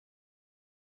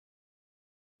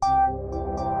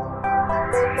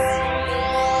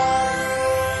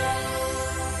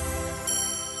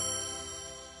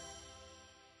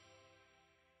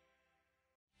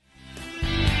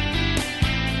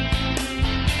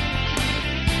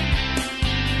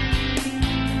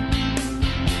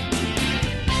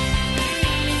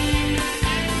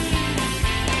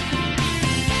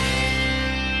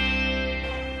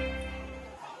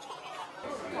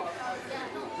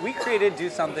created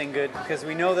Do Something Good because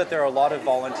we know that there are a lot of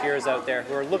volunteers out there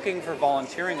who are looking for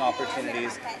volunteering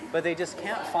opportunities, but they just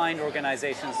can't find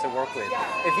organizations to work with.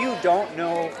 If you don't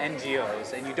know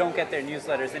NGOs and you don't get their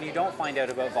newsletters, then you don't find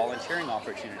out about volunteering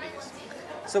opportunities.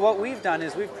 So what we've done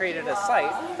is we've created a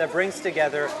site that brings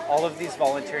together all of these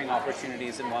volunteering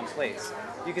opportunities in one place.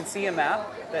 You can see a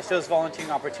map that shows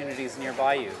volunteering opportunities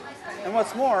nearby you. And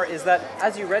what's more is that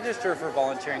as you register for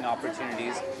volunteering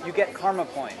opportunities, you get karma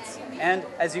points. And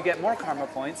as you get more karma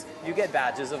points, you get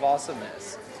badges of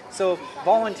awesomeness. So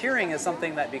volunteering is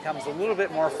something that becomes a little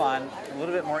bit more fun, a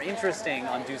little bit more interesting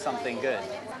on Do Something Good.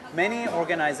 Many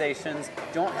organizations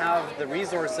don't have the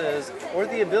resources or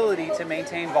the ability to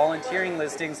maintain volunteering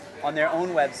listings on their own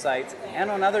websites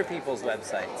and on other people's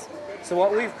websites. So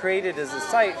what we've created is a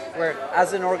site where,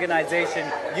 as an organization,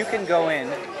 you can go in,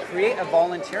 create a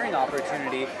volunteering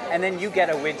opportunity, and then you get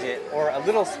a widget or a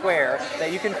little square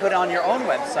that you can put on your own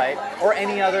website or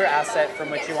any other asset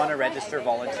from which you want to register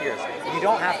volunteers. You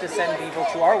don't have to send people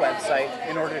to our website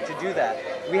in order to do that.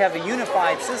 We have a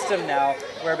unified system now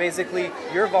where basically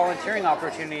your volunteering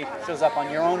opportunity shows up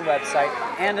on your own website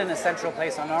and in a central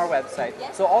place on our website.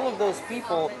 So all of those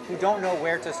people who don't know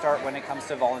where to start when it comes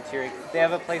to volunteering, they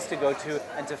have a place to go to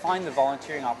and to find the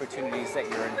volunteering opportunities that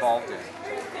you're involved in.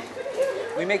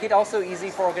 We make it also easy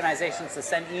for organizations to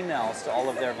send emails to all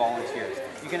of their volunteers.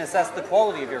 You can assess the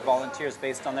quality of your volunteers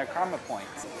based on their karma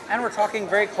points. And we're talking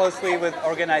very closely with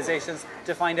organizations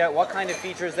to find out what kind of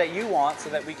features that you want so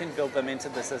that we can build them into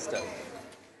the system.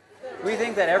 We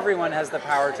think that everyone has the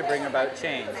power to bring about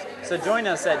change. So join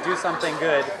us at Do Something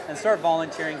Good and start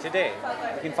volunteering today.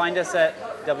 You can find us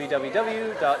at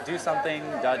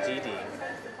www.dosomething.gd.